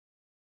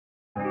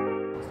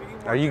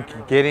Are you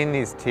getting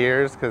these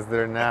tears? Because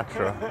they're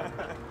natural.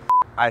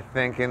 I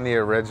think in the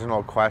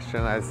original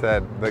question I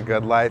said the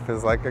good life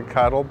is like a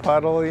cuddle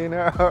puddle, you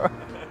know?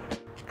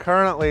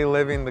 Currently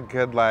living the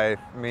good life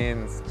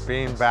means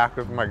being back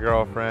with my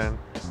girlfriend.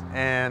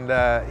 And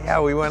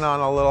yeah, we went on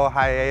a little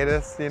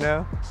hiatus, you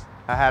know?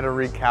 I had to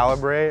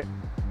recalibrate.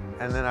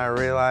 And then I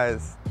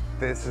realized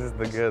this is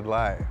the good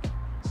life.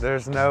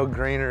 There's no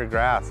greener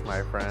grass,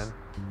 my friend.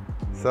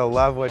 So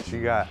love what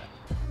you got.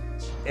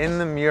 In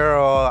the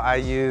mural, I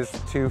used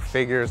two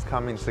figures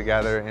coming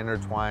together,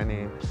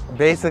 intertwining.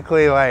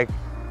 Basically like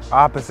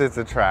opposites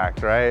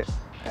attract, right?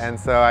 And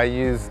so I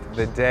used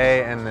the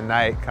day and the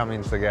night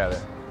coming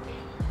together.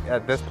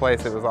 At this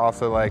place, it was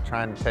also like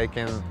trying to take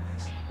in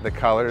the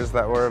colors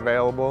that were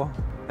available.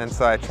 And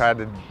so I tried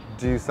to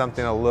do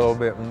something a little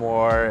bit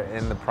more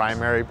in the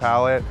primary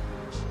palette.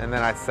 And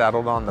then I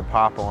settled on the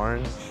pop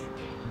orange,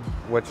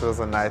 which was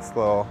a nice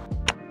little...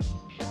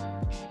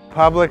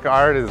 Public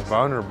art is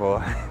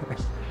vulnerable,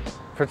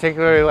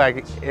 particularly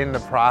like in the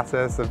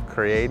process of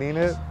creating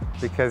it,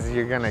 because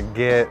you're gonna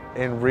get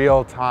in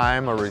real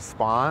time a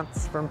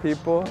response from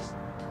people.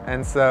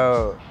 And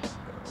so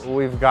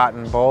we've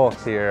gotten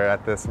both here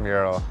at this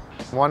mural.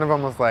 One of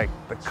them was like,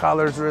 the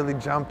colors really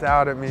jumped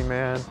out at me,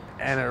 man,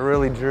 and it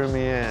really drew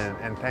me in,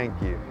 and thank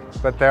you.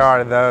 But there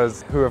are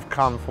those who have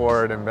come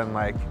forward and been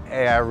like,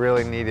 hey, I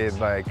really needed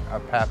like a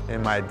pep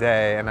in my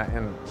day, and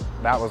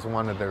that was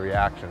one of the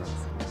reactions.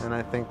 And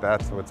I think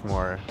that's what's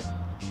more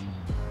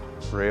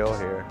real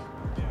here.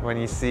 When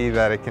you see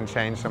that it can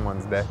change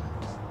someone's day.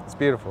 It's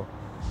beautiful.